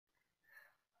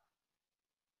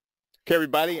Okay,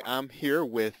 everybody, I'm here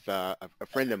with a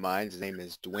friend of mine. His name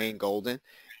is Dwayne Golden,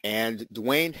 and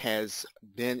Dwayne has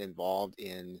been involved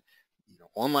in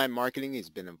online marketing. He's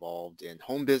been involved in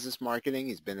home business marketing.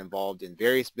 He's been involved in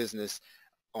various business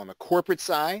on the corporate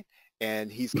side,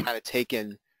 and he's kind of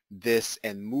taken this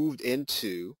and moved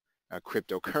into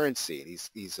cryptocurrency.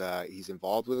 He's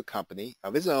involved with a company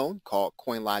of his own called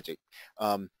CoinLogic.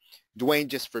 Um, Dwayne,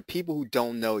 just for people who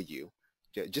don't know you,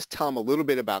 just tell them a little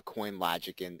bit about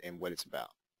CoinLogic and what it's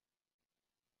about.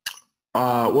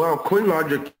 Well,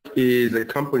 CoinLogic is a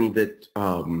company that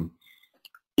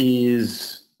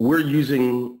we're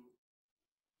using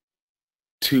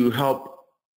to help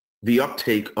the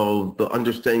uptake of the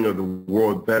understanding of the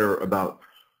world better about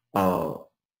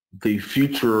the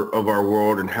future of our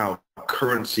world and how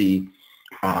currency,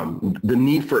 the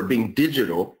need for it being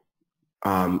digital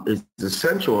is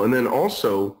essential. And then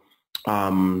also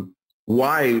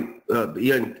why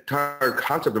the entire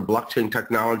concept of blockchain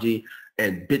technology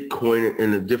and Bitcoin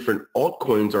and the different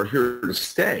altcoins are here to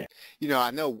stay.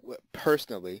 I know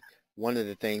personally, one of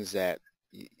the things that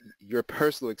your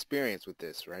personal experience with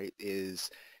this, right, is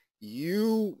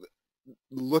you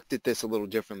looked at this a little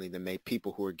differently than maybe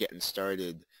people who are getting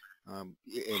started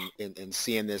in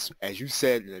seeing this, as you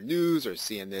said, in the news or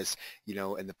seeing this, in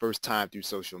the first time through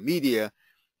social media.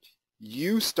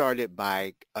 You started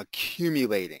by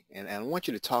accumulating, and I want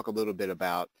you to talk a little bit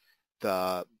about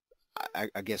I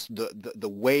guess the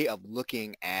way of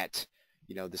looking at,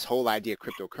 this whole idea of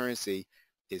cryptocurrency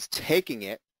is taking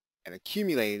it and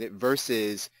accumulating it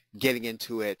versus getting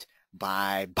into it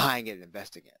by buying it and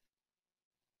investing it.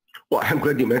 Well, I'm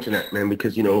glad you mentioned that, man,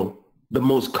 because, the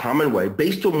most common way,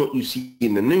 based on what you see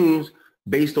in the news,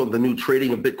 based on the new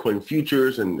trading of Bitcoin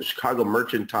futures and the Chicago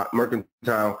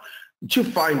Mercantile, what you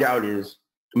find out is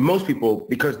most people,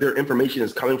 because their information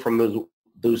is coming from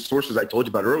those sources I told you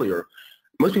about earlier,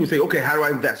 most people say, okay, how do I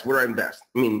invest? Where do I invest?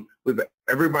 I mean, with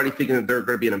everybody thinking that they're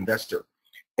going to be an investor.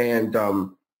 And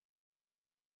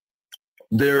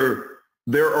there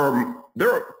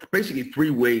are basically three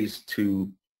ways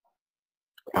to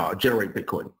generate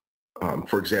Bitcoin,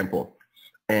 for example.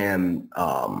 And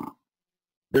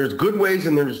there's good ways,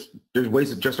 and there's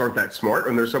ways that just aren't that smart,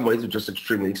 and there's some ways that are just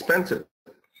extremely expensive.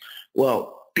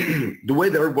 Well, the way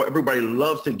that everybody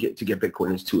loves to get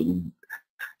Bitcoin is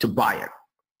to buy it.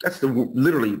 That's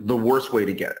literally the worst way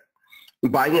to get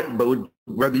it. Buying it, but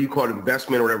whether you call it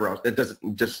investment or whatever else,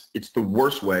 it's the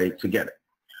worst way to get it.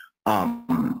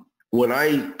 When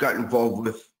I got involved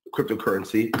with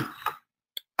cryptocurrency,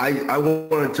 I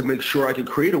wanted to make sure I could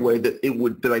create a way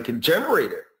that I could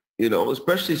generate it,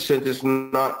 especially since it's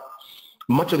not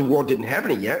much of the world didn't have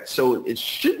it yet. So it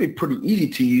should be pretty easy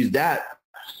to use that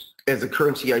as a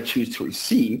currency I choose to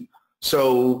receive.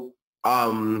 So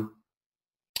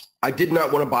I did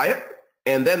not want to buy it.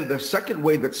 And then the second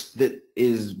way that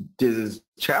is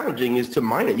challenging is to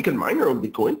mine it. You can mine your own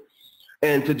Bitcoin.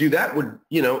 And to do that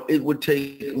it would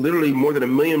take literally more than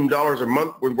 $1 million a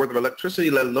month worth of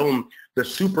electricity, let alone the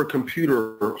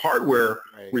supercomputer hardware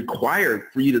required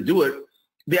for you to do it.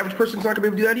 The average person's not going to be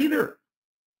able to do that either.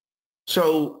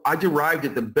 So I derived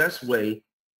that the best way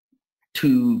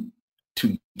to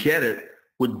get it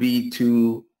would be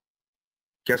to,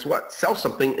 guess what, sell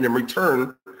something and in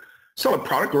return, sell a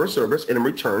product or a service and in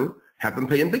return, have them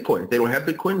pay in Bitcoin. If they don't have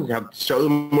Bitcoin, you have to show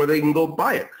them where they can go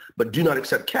buy it, but do not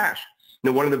accept cash.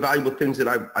 Now, one of the valuable things that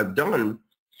I've done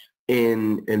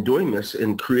in doing this,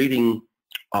 in creating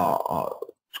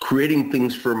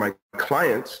things for my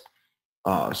clients,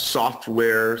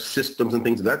 software, systems, and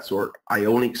things of that sort, I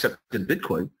only accepted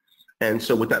Bitcoin. And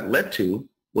so what that led to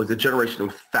was the generation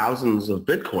of thousands of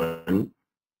Bitcoin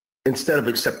instead of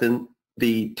accepting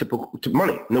the typical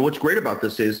money. Now, what's great about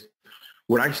this is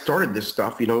when I started this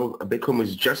stuff, a Bitcoin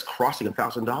was just crossing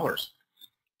 $1,000.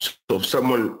 So if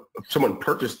someone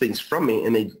purchased things from me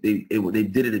and they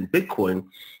did it in Bitcoin,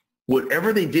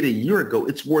 whatever they did a year ago,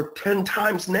 it's worth 10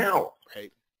 times now.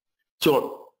 Right.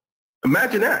 So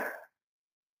imagine that.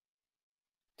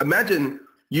 Imagine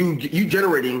you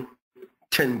generating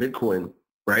 10 Bitcoin,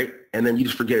 right? And then you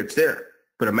just forget it's there.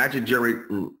 But imagine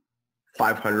generating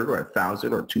 500 or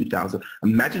 1,000 or 2,000.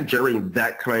 Imagine generating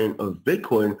that kind of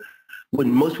Bitcoin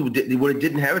when most people when it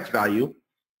didn't have its value,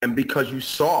 and because you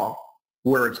saw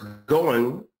where it's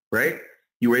going, right?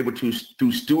 You were able to,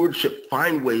 through stewardship,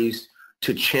 find ways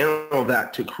to channel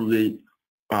that to create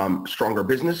stronger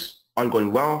business,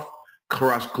 ongoing wealth,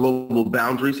 cross global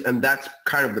boundaries, and that's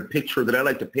kind of the picture that I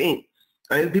like to paint.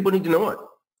 And people need to know it.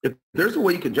 If there's a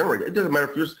way you can generate it, it doesn't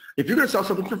matter if you're going to sell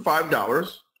something for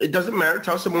 $5. It doesn't matter.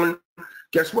 Tell someone,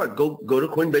 guess what? Go to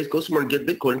Coinbase, go somewhere and get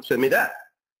Bitcoin and send me that.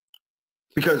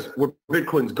 because where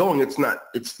Bitcoin's going, it's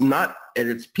not at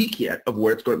its peak yet of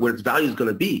where its value is going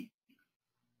to be.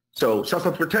 So sell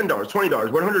stuff for $10, $20,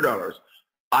 $100.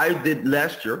 I did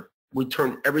last year. We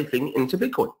turned everything into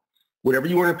Bitcoin. Whatever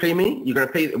you want to pay me, you're going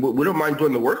to pay. We don't mind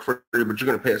doing the work for you, but you're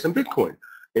going to pay us in Bitcoin.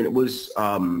 And it was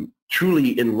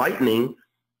truly enlightening,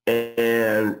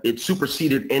 and it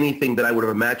superseded anything that I would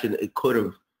have imagined it could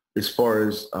have, as far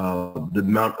as the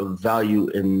amount of value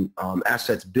in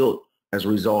assets built as a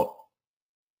result.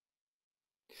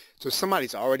 So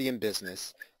somebody's already in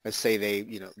business. Let's say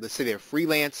let's say they're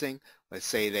freelancing. Let's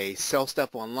say they sell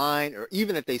stuff online, or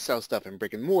even if they sell stuff in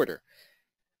brick and mortar,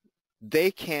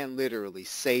 they can literally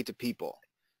say to people,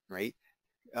 right,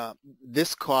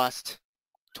 this cost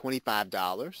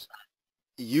 $25.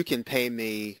 You can pay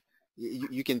me.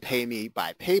 You can pay me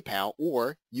by PayPal,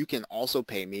 or you can also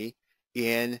pay me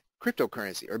in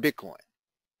cryptocurrency or Bitcoin.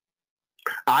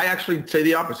 I actually say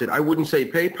the opposite. I wouldn't say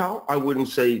PayPal. I wouldn't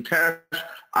say cash.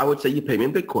 I would say you pay me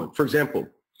in Bitcoin. For example,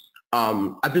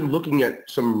 I've been looking at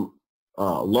some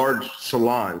large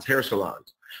salons, hair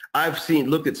salons. I've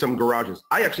looked at some garages.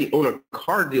 I actually own a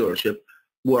car dealership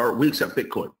where we accept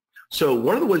Bitcoin. So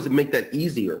one of the ways to make that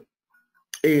easier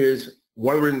is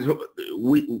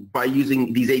by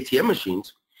using these ATM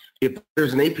machines. If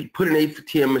there's put an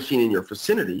ATM machine in your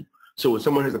vicinity, so when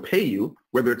someone has to pay you,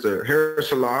 whether it's a hair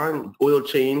salon, oil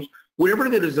change, whatever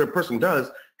it is that a person does,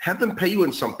 have them pay you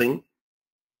in something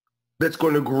that's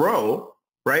going to grow,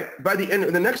 right? By the end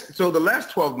of the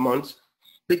last 12 months,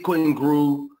 Bitcoin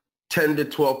grew 10 to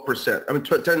 12%. I mean,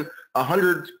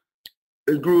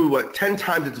 it grew 10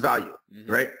 times its value,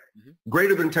 right? Mm-hmm.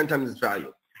 Greater than 10 times its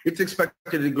value. It's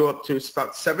expected to go up to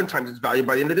about 7 times its value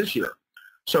by the end of this year.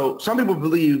 So some people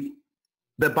believe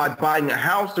that by buying a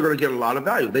house, they're going to get a lot of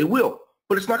value. They will,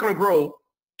 but it's not going to grow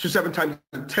to 7 times,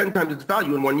 10 times its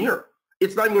value in 1 year.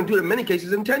 It's not even going to do it in many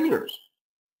cases in 10 years.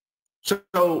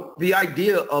 So the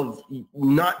idea of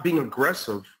not being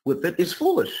aggressive with it is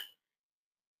foolish.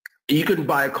 You can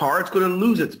buy a car, it's going to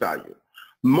lose its value.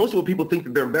 Most of what people think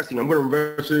that they're investing, I'm going to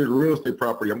invest in real estate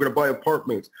property, I'm going to buy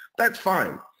apartments. That's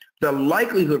fine. The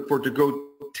likelihood for it to go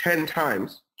 10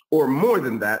 times or more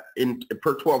than that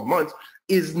per 12 months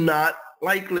is not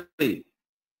likely.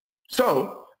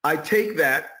 So I take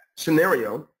that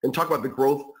scenario and talk about the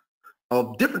growth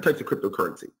of different types of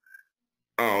cryptocurrency.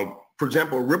 For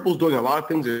example, Ripple's doing a lot of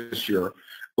things this year.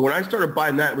 When I started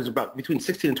buying that, it was about between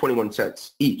 16 and 21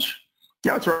 cents each.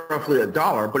 Now it's roughly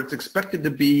 $1, but it's expected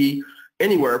to be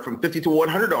anywhere from $50 to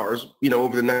 $100,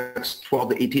 over the next 12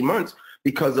 to 18 months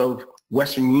because of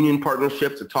Western Union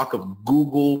partnerships, the talk of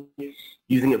Google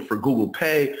using it for Google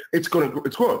Pay. It's growing.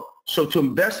 So to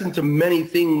invest into many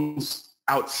things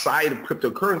outside of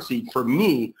cryptocurrency, for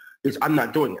me, I'm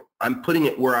not doing it. I'm putting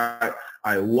it where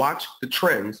I watch the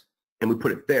trends and we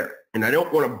put it there. And I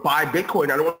don't want to buy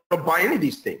Bitcoin. I don't want to buy any of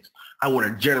these things. I want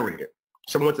to generate it.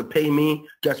 Someone wants to pay me,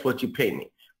 guess what? You pay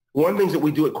me. One of the things that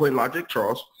we do at CoinLogic,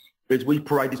 Charles, is we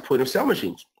provide these point of sale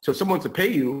machines. So if someone wants to pay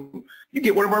you, you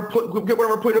get one of our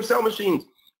point of sale machines.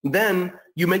 Then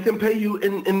you make them pay you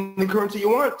in the currency you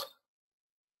want.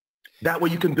 That way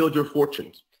you can build your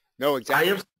fortunes. No,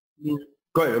 exactly.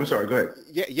 Go ahead. I'm sorry. Go ahead.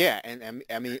 Yeah. And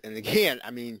I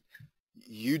mean,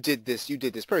 you did this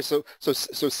first. So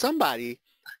somebody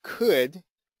could,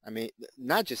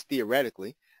 not just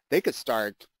theoretically, they could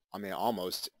start,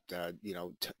 almost,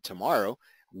 tomorrow,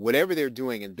 whatever they're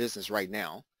doing in business right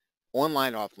now,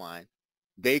 online, offline,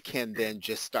 they can then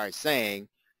just start saying,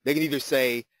 they can either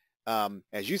say,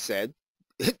 as you said,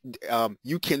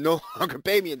 you can no longer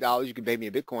pay me in dollars, you can pay me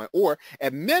in Bitcoin, or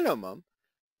at minimum,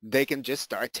 they can just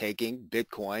start taking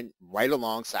Bitcoin right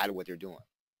alongside of what they're doing.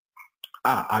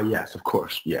 Yes, of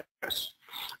course, yes.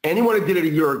 Anyone that did it a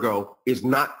year ago is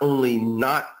not only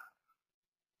not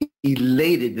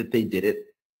elated that they did it,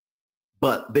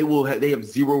 but they have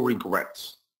zero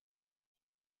regrets.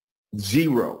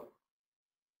 Zero.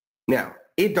 Now,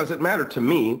 it doesn't matter to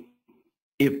me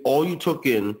if all you took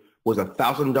in was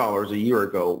 $1,000 a year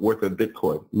ago worth of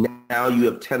Bitcoin. Now you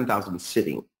have 10,000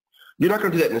 sitting. You're not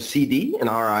going to do that in a CD, an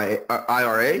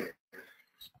IRA.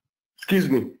 Excuse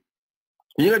me.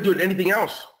 You're not going to do it in anything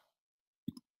else.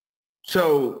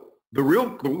 So the real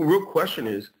question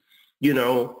is,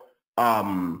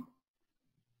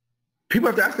 people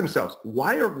have to ask themselves,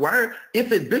 why if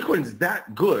Bitcoin is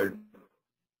that good,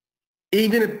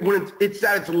 even when it's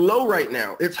at its low right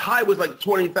now, its high was like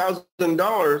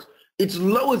 $20,000, its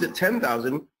low is at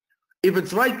 10,000. If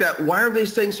it's like that, why are they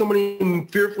saying so many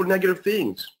fearful negative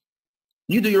things?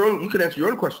 You can answer your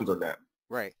own questions on that.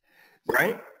 Right.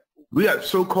 Right? We got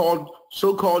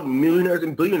so-called millionaires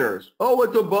and billionaires. Oh,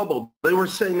 it's a bubble. They were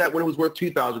saying that when it was worth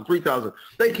 2,000, 3,000.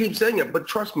 They keep saying it, but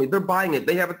trust me, they're buying it.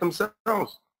 They have it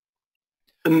themselves.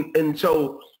 And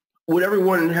so what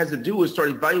everyone has to do is start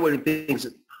evaluating things.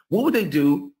 What would they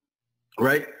do,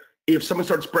 right, if someone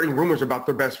starts spreading rumors about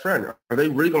their best friend? Are they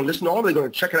really going to listen to all? Or are they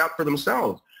going to check it out for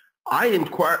themselves? I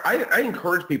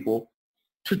encourage people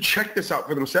to check this out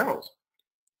for themselves.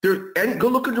 And go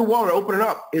look at your wallet, open it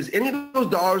up. Is any of those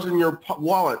dollars in your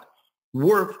wallet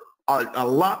worth a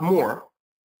lot more?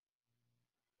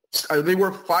 Are they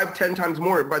worth 5, 10 times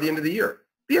more by the end of the year?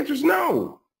 The answer is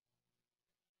no.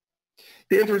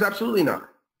 The answer is absolutely not.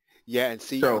 Yeah, and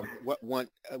see, So when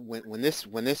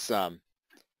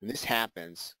this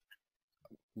happens,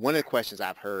 one of the questions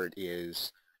I've heard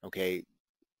is, okay,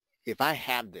 if I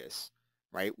have this,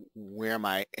 right, where am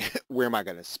I where am I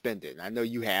going to spend it? And I know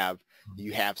you have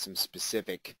some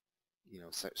specific,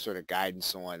 sort of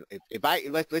guidance on if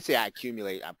let's say I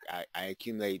accumulate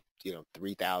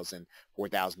 $3,000,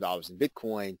 $4,000 in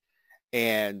Bitcoin,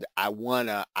 and I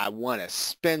wanna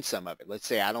spend some of it. Let's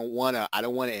say I don't wanna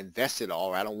invest it all,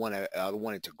 or I don't want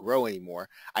it to grow anymore.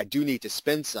 I do need to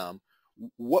spend some.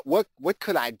 What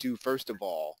could I do, first of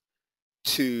all,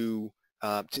 to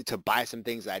buy some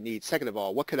things that I need? Second of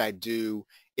all, what could I do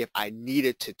if I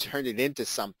needed to turn it into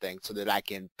something so that I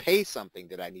can pay something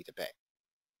that I need to pay?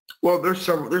 well, there's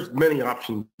many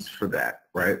options for that,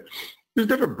 right? There's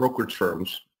different brokerage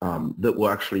firms that will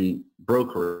actually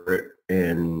broker it,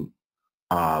 and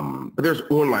but there's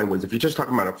online ways. If you're just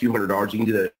talking about a few $100s, you can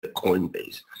do that at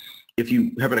Coinbase. If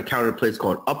you have an account at a place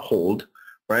called Uphold,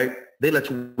 right, they let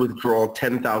you withdraw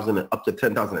 10,000 up to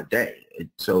 10,000 a day.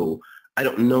 So I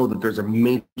don't know that there's a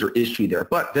major issue there.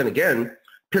 But then again,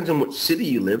 depends on what city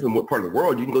you live and what part of the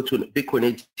world. You can go to a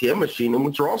Bitcoin ATM machine and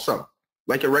withdraw some,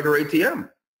 like a regular ATM.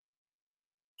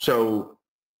 So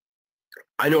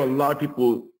I know a lot of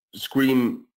people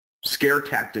scream scare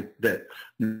tactic that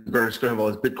you're going to have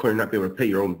all this Bitcoin and not be able to pay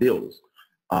your own bills.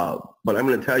 But I'm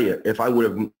going to tell you, if I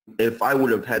would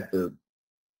have had the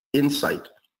insight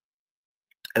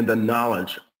and the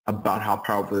knowledge about how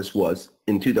powerful this was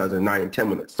in 2009 and 10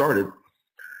 when it started,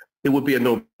 it would be a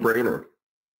no-brainer.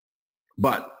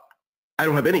 But I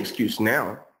don't have any excuse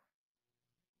now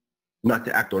not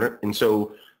to act on it. And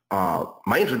so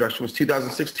my introduction was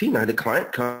 2016. I had a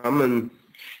client come and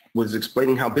was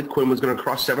explaining how Bitcoin was going to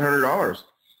cross $700.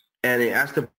 And he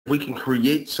asked if we can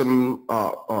create some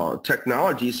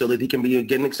technology so that he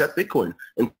can accept Bitcoin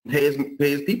and pay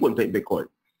his people and pay Bitcoin.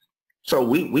 So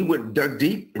we dug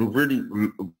deep and really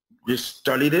just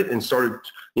studied it and started,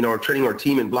 training our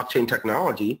team in blockchain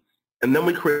technology. And then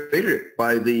we created it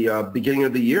by the beginning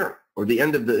of the year, or the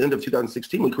end of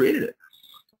 2016. We created it.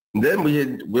 And then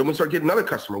when we started getting another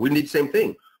customer, we need the same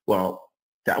thing. Well,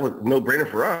 that was a no-brainer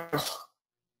for us.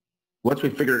 Once we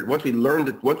trained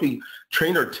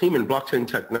our team in blockchain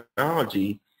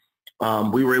technology,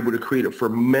 we were able to create it for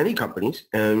many companies,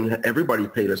 and everybody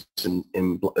paid us in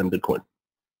Bitcoin.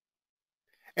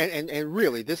 And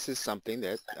really, this is something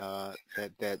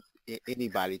that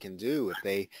anybody can do if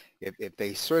they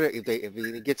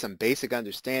get some basic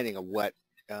understanding of what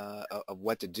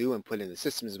to do and put in the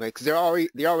systems, because they're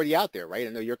already out there, right?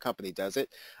 I know your company does it.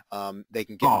 They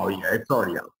can get. Oh yeah, it's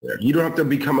already out there. You don't have to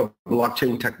become a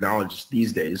blockchain technologist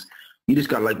these days. You just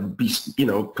got to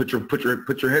put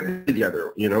your head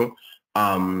together.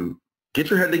 Get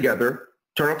your head together.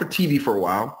 Turn off the TV for a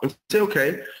while and say,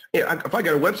 okay, if I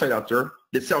got a website out there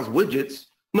that sells widgets,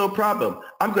 no problem.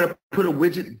 I'm going to put a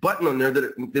widget button on there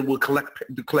that will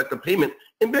collect a payment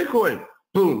in Bitcoin.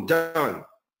 Boom, done.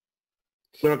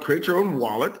 Create your own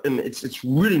wallet, and it's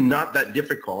really not that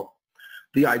difficult.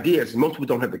 The idea is most people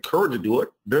don't have the courage to do it.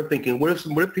 They're thinking, what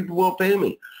if people will pay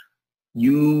me?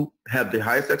 You have the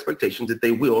highest expectations that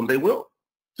they will, and they will.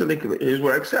 So here's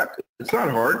what I accept. It's not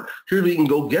hard. Here's where you can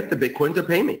go get the Bitcoin to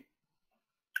pay me.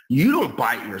 You don't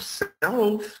buy it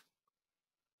yourself.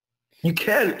 You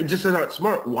can. It just is not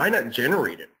smart. Why not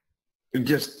generate it? It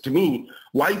just, to me,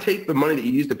 why take the money that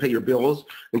you use to pay your bills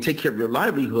and take care of your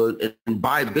livelihood and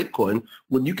buy Bitcoin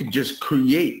when you can just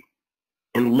create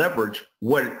and leverage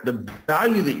what the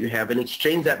value that you have and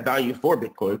exchange that value for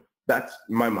Bitcoin? That's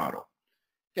my model.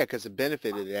 Yeah, because the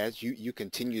benefit of that is you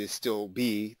continue to still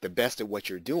be the best at what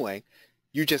you're doing.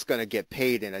 You're just going to get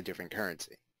paid in a different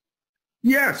currency.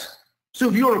 Yes. So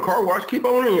if you own a car wash, keep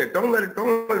owning it. Don't let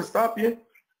it stop you. If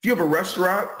you have a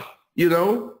restaurant,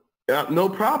 no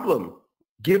problem.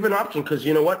 Give an option, because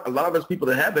you know what? A lot of us people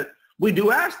that have it, we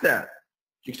do ask that.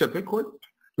 You accept Bitcoin?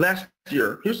 Last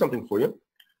year, here's something for you.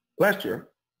 Last year,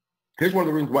 here's one of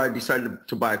the reasons why I decided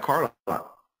to buy a car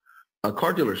lot, a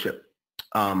car dealership.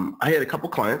 I had a couple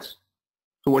clients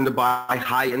who wanted to buy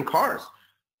high-end cars,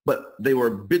 but they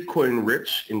were Bitcoin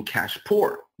rich and cash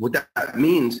poor. What that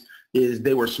means is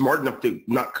they were smart enough to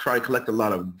not try to collect a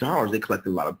lot of dollars. They collected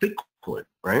a lot of Bitcoin,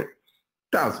 right?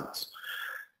 Thousands.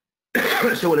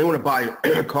 So when they want to buy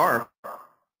a car,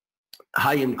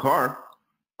 high-end car,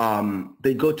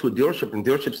 they go to a dealership, and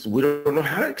dealerships, we don't know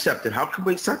how to accept it. How can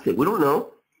we accept it? We don't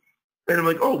know. And I'm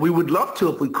like, oh, we would love to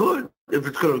if we could, if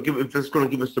it's going to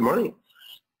give us the money.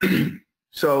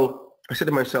 So I said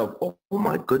to myself, oh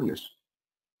my goodness,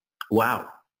 wow.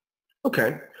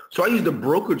 Okay. So I used a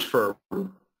brokerage firm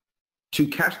to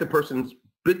cash the person's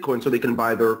Bitcoin so they can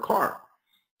buy their car,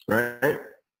 right?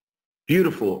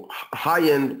 Beautiful,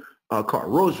 high-end car,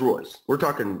 Rolls Royce. We're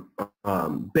talking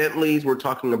Bentleys. We're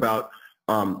talking about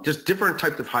just different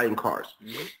types of high-end cars.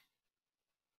 Mm-hmm.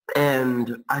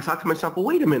 And I thought to myself, well,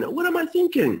 wait a minute, what am I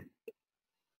thinking?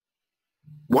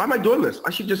 Why am I doing this? I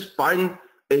should just find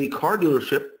a car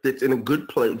dealership that's in a good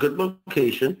place, good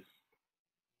location,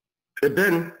 and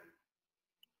then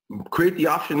create the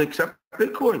option to accept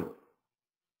Bitcoin.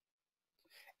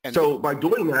 And so by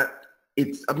doing that,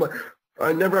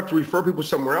 I never have to refer people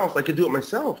somewhere else. I could do it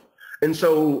myself. And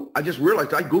so I just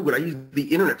realized, I Googled, I used the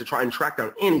internet to try and track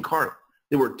down any car.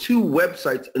 There were 2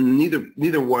 websites, and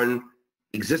neither one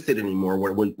existed anymore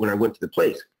when I went to the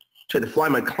place. So I had to fly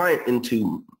my client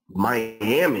into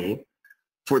Miami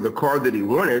for the car that he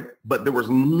wanted, but there was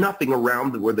nothing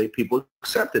around where people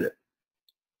accepted it.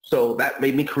 So that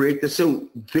made me create this. So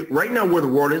right now where the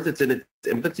world is, it's in its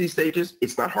infancy stages.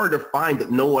 It's not hard to find that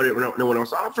no one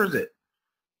else offers it.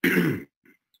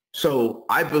 So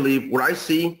I believe what I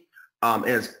see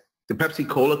as the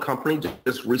Pepsi-Cola company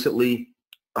just recently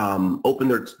opened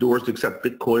their doors to accept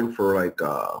Bitcoin for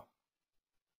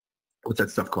what's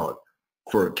that stuff called?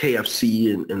 For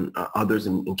KFC and others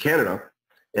in Canada.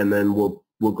 And then we'll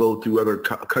go through other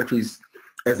countries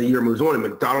as the year moves on. And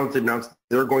McDonald's announced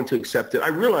they're going to accept it. I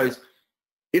realize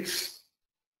it's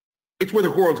where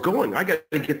the world's going. I got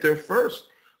to get there first.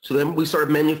 So then we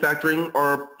started manufacturing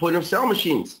our point of sale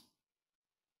machines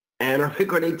and our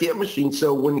Bitcoin ATM machines.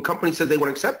 So when the company says they want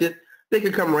to accept it, they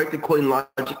can come right to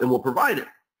CoinLogic and we'll provide it.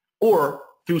 Or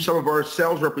through some of our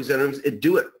sales representatives at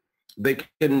Do It, they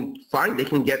can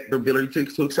get the ability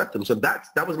to accept them. So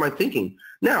that was my thinking.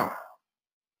 Now,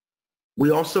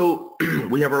 we also,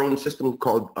 we have our own system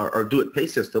called our Do It Pay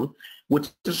system, which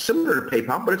is similar to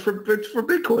PayPal, but it's for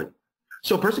Bitcoin.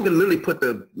 So a person can literally put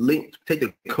the link, take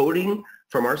the coding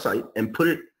from our site and put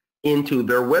it into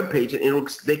their web page, and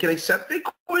they can accept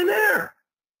Bitcoin there.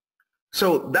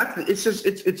 So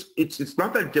it's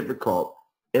not that difficult.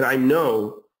 And I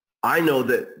know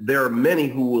that there are many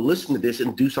who will listen to this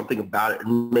and do something about it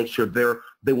and make sure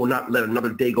they will not let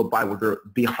another day go by where they're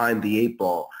behind the 8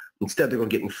 ball. Instead, they're going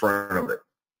to get in front of it.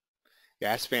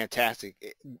 Yeah, that's fantastic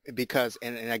because,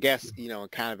 and I guess,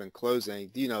 kind of in closing,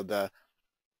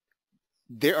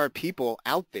 there are people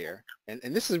out there, and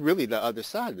this is really the other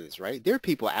side of this, right? There are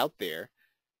people out there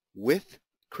with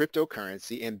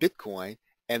cryptocurrency and Bitcoin,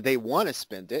 and they want to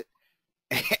spend it,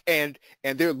 and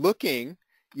they're looking,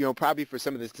 probably for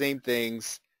some of the same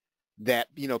things that,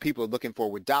 people are looking for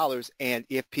with dollars, and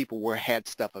if people had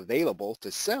stuff available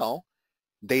to sell,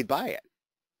 they'd buy it.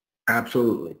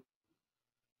 Absolutely.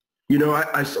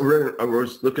 I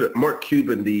was looking at Mark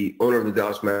Cuban, the owner of the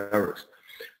Dallas Mavericks.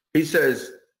 He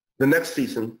says the next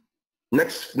season, they're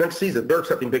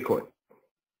accepting Bitcoin.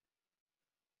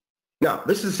 Now,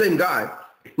 this is the same guy,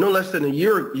 no less than a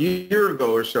year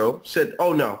ago or so, said,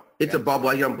 oh, no, it's a bubble.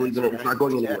 I don't believe in it. It's not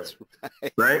going anywhere.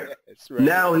 Right? That's right?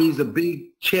 Now he's a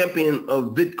big champion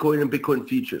of Bitcoin and Bitcoin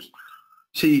futures.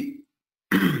 See,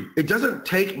 it doesn't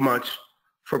take much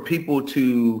for people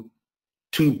to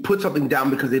put something down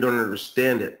because they don't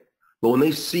understand it. But when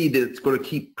they see that it's going to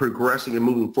keep progressing and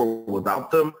moving forward without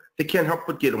them, they can't help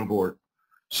but get on board.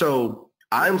 So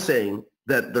I'm saying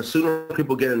that the sooner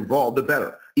people get involved, the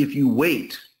better. If you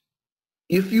wait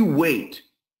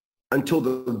until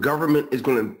the government is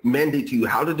going to mandate to you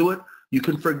how to do it, you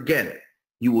can forget it.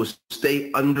 You will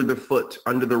stay under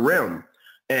the rim,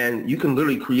 and you can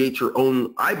literally create your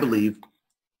own. I believe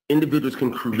individuals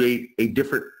can create a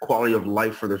different quality of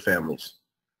life for their families.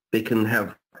 They can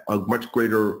have a much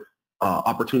greater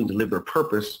opportunity to live their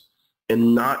purpose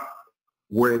and not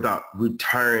worry about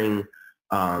retiring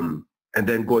and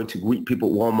then going to greet people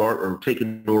at Walmart or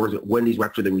taking orders at Wendy's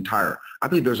after they retire. I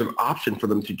believe there's an option for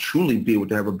them to truly be able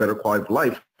to have a better quality of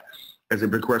life as they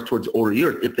progress towards older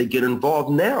years if they get involved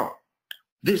now.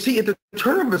 See, at the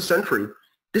turn of the century,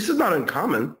 this is not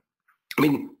uncommon. I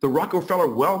mean, the Rockefeller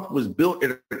wealth was built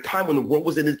at a time when the world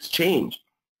was in its change.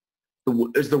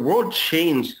 As the world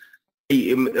changed,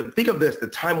 think of this, the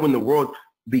time when the world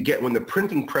when the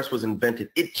printing press was invented,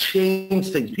 it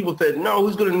changed things. People said, no,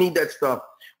 who's going to need that stuff?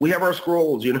 We have our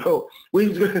scrolls, you know.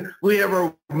 We have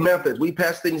our methods. We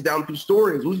pass things down through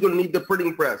stories. Who's going to need the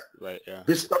printing press? Right, yeah.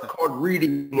 This stuff called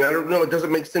reading, I don't know, it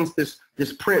doesn't make sense,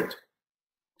 this print.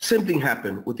 Same thing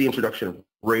happened with the introduction of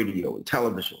radio and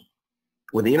television.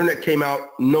 When the internet came out,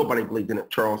 nobody believed in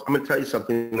it, Charles. I'm going to tell you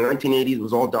something. In the 1980s, it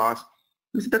was all DOS.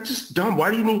 We said, that's just dumb.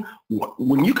 Why do you need,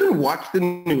 when you can watch the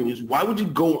news, why would you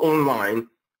go online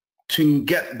to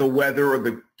get the weather or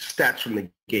the stats from the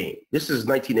game? This is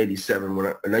 1987,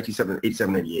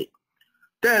 1987, 88.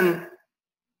 Then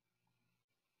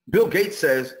Bill Gates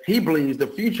says he believes the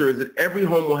future is that every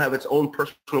home will have its own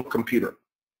personal computer.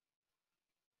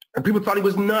 And people thought he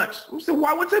was nuts. We said,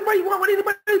 why would anybody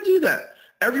do that?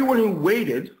 Everyone who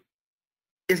waited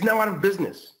is now out of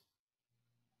business.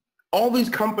 All these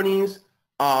companies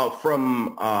I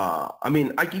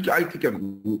think of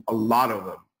a lot of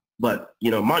them, but, you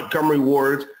know, Montgomery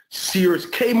Ward, Sears,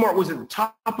 Kmart was at the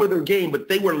top of their game, but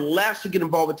they were last to get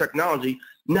involved in technology.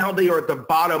 Now they are at the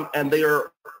bottom, and they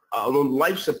are on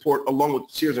life support along with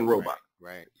Sears and Roebuck.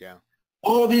 Right, yeah.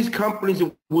 All these companies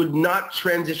that would not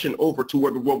transition over to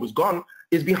where the world was gone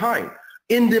is behind.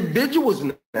 Individuals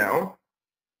now,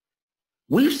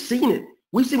 we've seen it.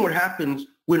 We've seen what happens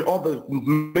when all the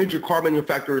major car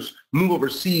manufacturers move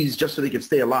overseas just so they can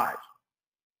stay alive.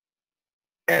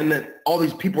 And then all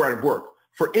these people are out of work.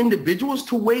 For individuals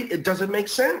to wait, it doesn't make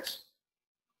sense.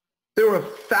 There are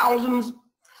thousands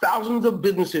of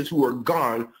businesses who are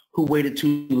gone who waited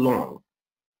too long.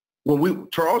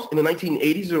 Charles, in the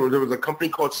 1980s, there was a company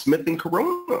called Smith and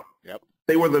Corona. Yep.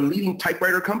 They were the leading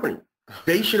typewriter company.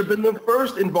 They should have been the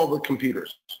first involved with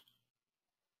computers.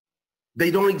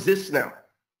 They don't exist now.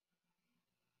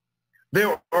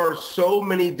 There are so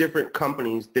many different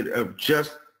companies that have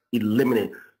just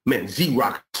eliminated. Man,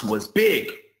 Xerox was big,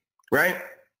 right?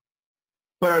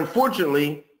 But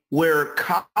unfortunately, where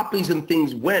copies and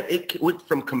things went, it went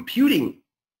from computing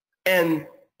and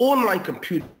online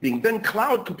computing, then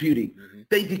cloud computing. Mm-hmm.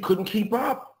 They couldn't keep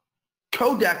up.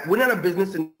 Kodak went out of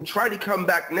business and tried to come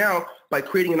back now by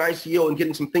creating an ICO and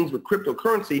getting some things with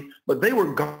cryptocurrency, but they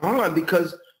were gone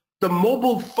because the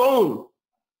mobile phone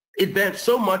advanced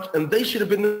so much, and they should have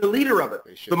been the leader of it.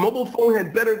 The mobile phone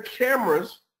had better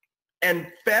cameras and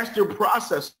faster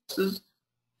processors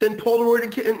than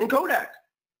Polaroid and Kodak.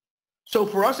 So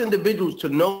for us individuals to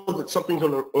know that something's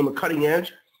on the cutting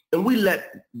edge, and we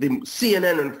let the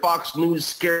CNN and Fox News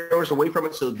scare us away from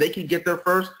it so they can get there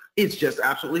first, it's just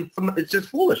it's just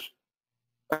foolish.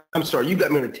 I'm sorry, you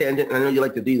got me on a tangent, and I know you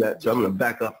like to do that, so I'm going to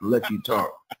back up and let you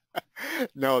talk.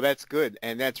 No, that's good,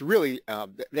 and that's really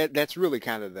that's really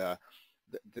kind of the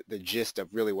gist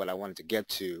of really what I wanted to get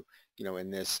to, you know, in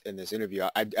this interview.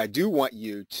 I do want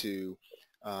you to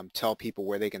tell people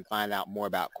where they can find out more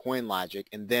about CoinLogic,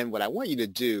 and then what I want you to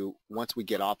do once we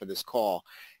get off of this call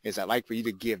is I'd like for you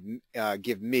to give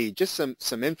me just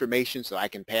some information so I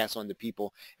can pass on to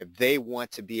people if they want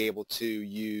to be able to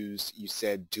use, you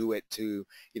said, do it to,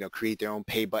 you know, create their own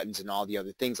pay buttons and all the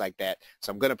other things like that.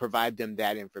 So I'm going to provide them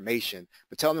that information,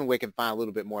 but tell them where they can find a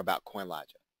little bit more about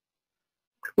CoinLogic.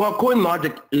 Well,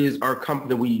 CoinLogic is our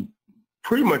company we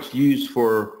pretty much use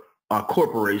for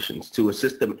corporations to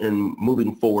assist them in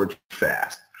moving forward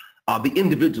fast. The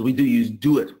individuals, we do use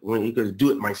Do It. You can Do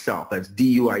It Myself. That's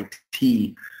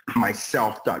DUIT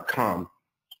myself.com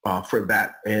for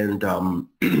that. And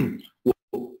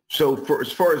so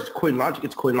as far as CoinLogic,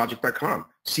 it's coinlogic.com.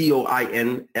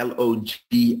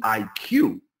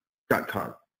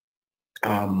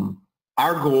 CoinLogic.com.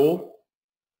 Our goal,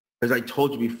 as I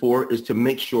told you before, is to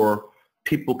make sure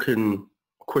people can,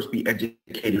 of course, be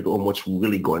educated on what's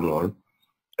really going on,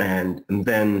 and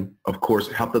then, of course,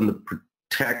 help them to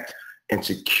protect and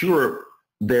secure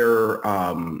their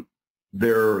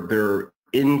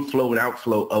inflow and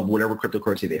outflow of whatever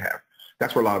cryptocurrency they have.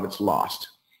 That's where a lot of it's lost,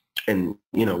 and,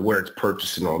 you know, where it's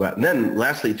purchased and all that. And then,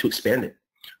 lastly, to expand it.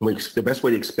 The best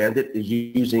way to expand it is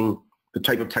using the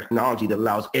type of technology that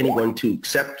allows anyone to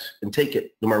accept and take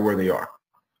it, no matter where they are.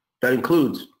 That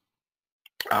includes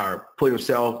our point of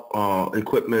sale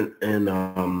equipment and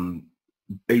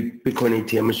Bitcoin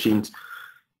ATM machines.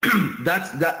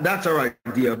 That's our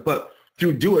idea. But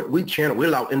through Do It, we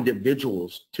allow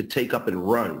individuals to take up and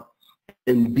run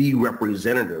and be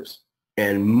representatives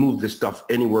and move this stuff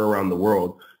anywhere around the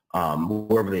world,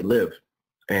 wherever they live.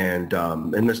 And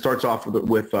it starts off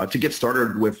with to get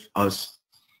started with us,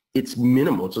 it's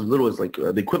minimal. It's as little as like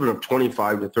the equivalent of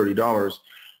 $25 to $30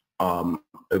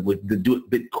 with the Do It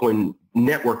Bitcoin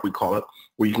network, we call it,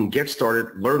 where you can get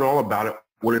started, learn all about it,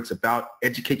 what it's about,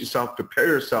 educate yourself, prepare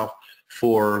yourself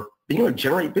for being able to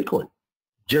generate Bitcoin.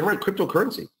 generate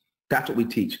cryptocurrency. That's what we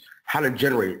teach. How to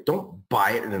generate it. Don't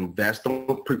buy it and invest.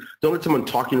 Don't let someone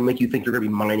talk you to make you think you're going to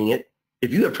be mining it.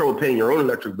 If you have trouble paying your own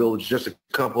electric bill, it's just a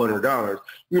couple $100.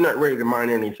 You're not ready to mine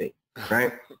anything,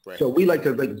 right? Right. So we like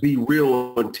to be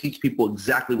real and teach people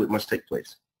exactly what must take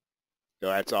place. No,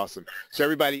 that's awesome. So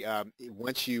everybody,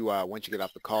 once you get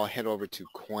off the call, head over to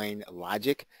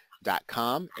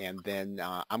coinlogic.com, and then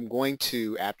I'm going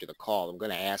to, after the call, I'm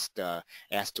going to ask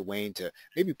Dwayne to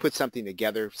maybe put something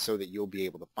together so that you'll be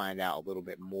able to find out a little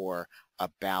bit more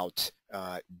about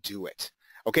Do It.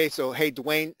 Okay, so hey,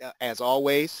 Dwayne, as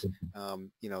always,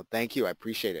 thank you. I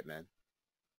appreciate it, man.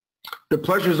 The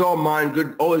pleasure is all mine.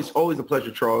 Good, always a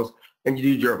pleasure, Charles. And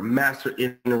you're a master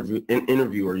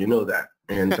interviewer. You know that.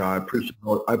 And I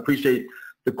appreciate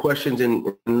the questions and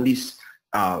at least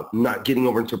not getting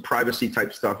over into privacy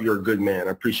type stuff. You're a good man.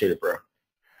 I appreciate it, bro. All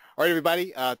right,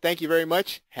 everybody. Thank you very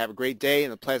much. Have a great day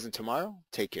and a pleasant tomorrow.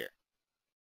 Take care.